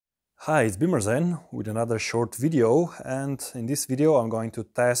Hi, it's Bimerzen with another short video, and in this video I'm going to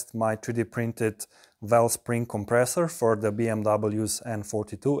test my 3D printed valve spring compressor for the BMW's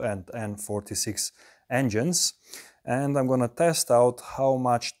N42 and N46 engines, and I'm going to test out how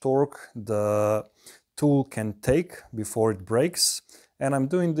much torque the tool can take before it breaks. And I'm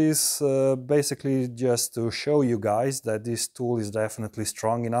doing this basically just to show you guys that this tool is definitely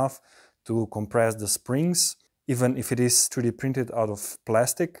strong enough to compress the springs, even if it is 3D printed out of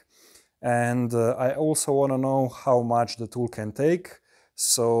plastic. And I also want to know how much the tool can take,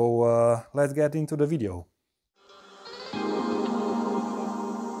 so let's get into the video.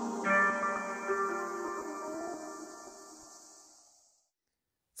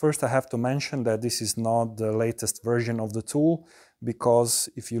 First, I have to mention that this is not the latest version of the tool, because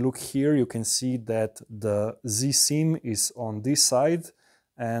if you look here you can see that the Z seam is on this side,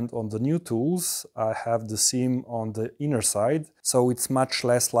 and on the new tools I have the seam on the inner side, so it's much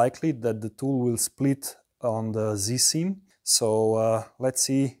less likely that the tool will split on the Z seam. So let's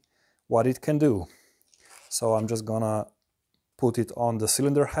see what it can do. So I'm just gonna put it on the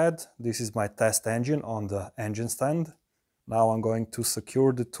cylinder head. This is my test engine on the engine stand. Now I'm going to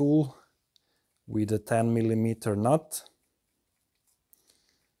secure the tool with a 10mm nut,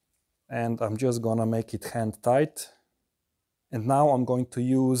 and I'm just gonna make it hand tight. And now I'm going to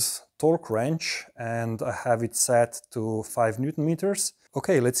use torque wrench, and I have it set to 5 Newton meters.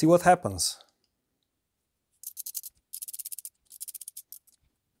 Okay, let's see what happens.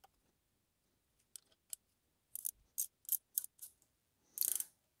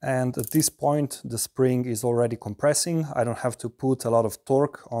 And at this point the spring is already compressing. I don't have to put a lot of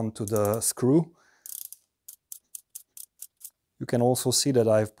torque onto the screw. You can also see that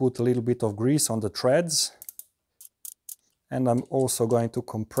I've put a little bit of grease on the threads. And I'm also going to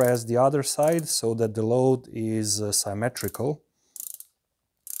compress the other side so that the load is symmetrical.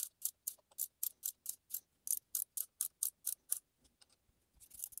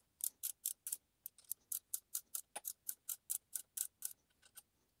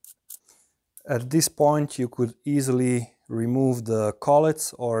 At this point you could easily remove the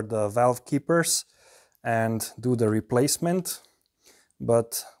collets or the valve keepers and do the replacement,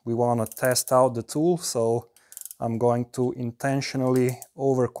 but we want to test out the tool, so I'm going to intentionally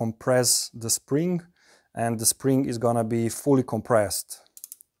over compress the spring, and the spring is gonna be fully compressed.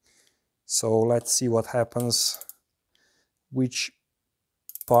 So let's see what happens, which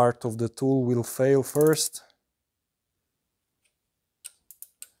part of the tool will fail first.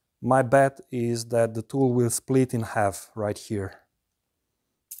 My bet is that the tool will split in half right here.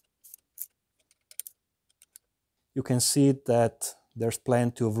 You can see that there's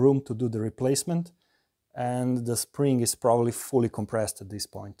plenty of room to do the replacement, and the spring is probably fully compressed at this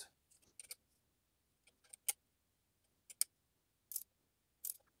point.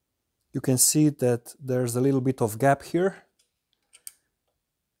 You can see that there's a little bit of gap here,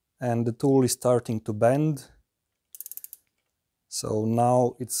 and the tool is starting to bend. So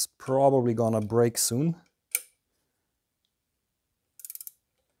now it's probably gonna break soon.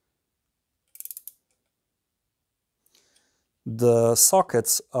 The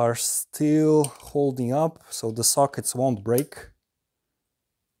sockets are still holding up, so the sockets won't break.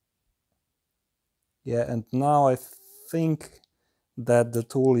 Yeah, and now I think that the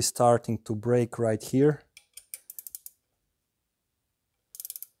tool is starting to break right here.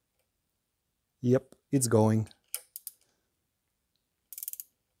 Yep, it's going.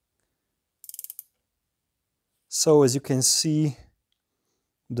 So as you can see,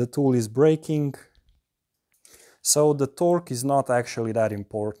 the tool is breaking. So the torque is not actually that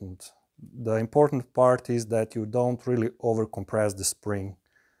important. The important part is that you don't really overcompress the spring.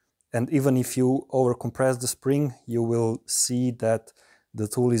 And even if you overcompress the spring, you will see that the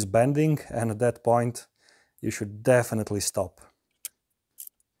tool is bending, and at that point you should definitely stop.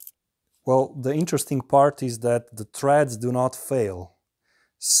 Well, the interesting part is that the threads do not fail.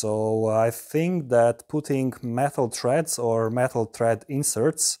 So I think that putting metal threads or metal thread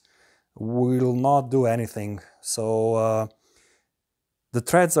inserts will not do anything. So the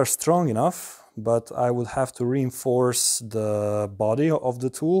threads are strong enough, but I would have to reinforce the body of the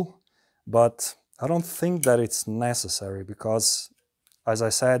tool. But I don't think that it's necessary, because, as I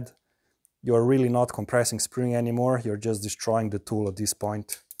said, you're really not compressing spring anymore, you're just destroying the tool at this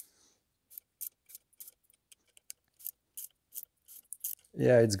point.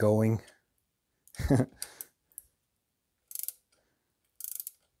 Yeah, it's going.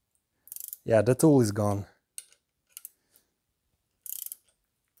 Yeah, the tool is gone.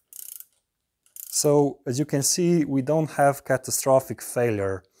 So, as you can see, we don't have catastrophic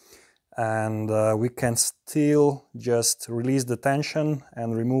failure. and we can still just release the tension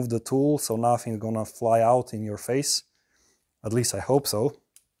and remove the tool, so nothing's gonna fly out in your face. At least I hope so.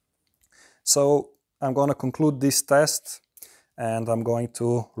 So I'm gonna conclude this test and I'm going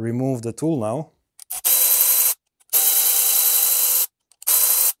to remove the tool now.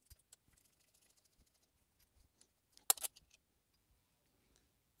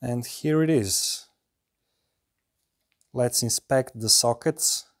 And here it is. Let's inspect the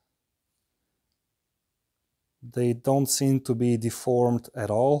sockets. They don't seem to be deformed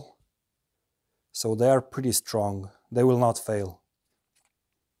at all, so they are pretty strong. They will not fail.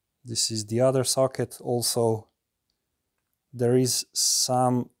 This is the other socket. Also, there is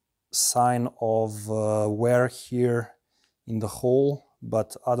some sign of wear here in the hole,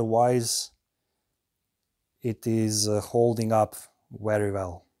 but otherwise it is holding up very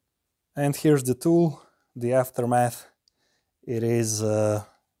well. And here's the tool, the aftermath. It is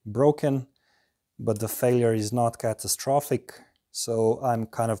broken, but the failure is not catastrophic, so I'm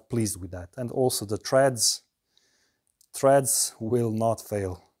kind of pleased with that. And also the threads will not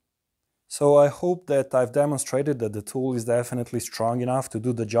fail. So I hope that I've demonstrated that the tool is definitely strong enough to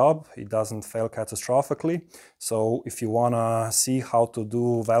do the job. It doesn't fail catastrophically. So if you want to see how to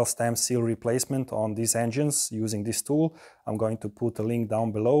do valve stem seal replacement on these engines using this tool, I'm going to put a link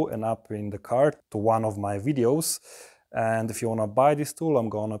down below and up in the card to one of my videos. And if you want to buy this tool, I'm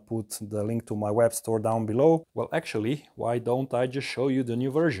going to put the link to my web store down below. Well, actually, why don't I just show you the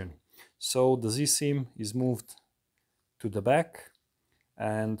new version? So the Z-seam is moved to the back.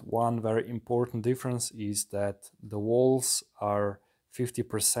 And one very important difference is that the walls are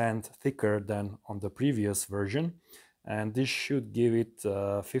 50% thicker than on the previous version, and this should give it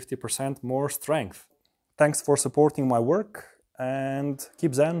 50% more strength. Thanks for supporting my work, and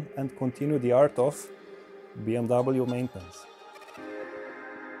keep zen and continue the art of BMW maintenance.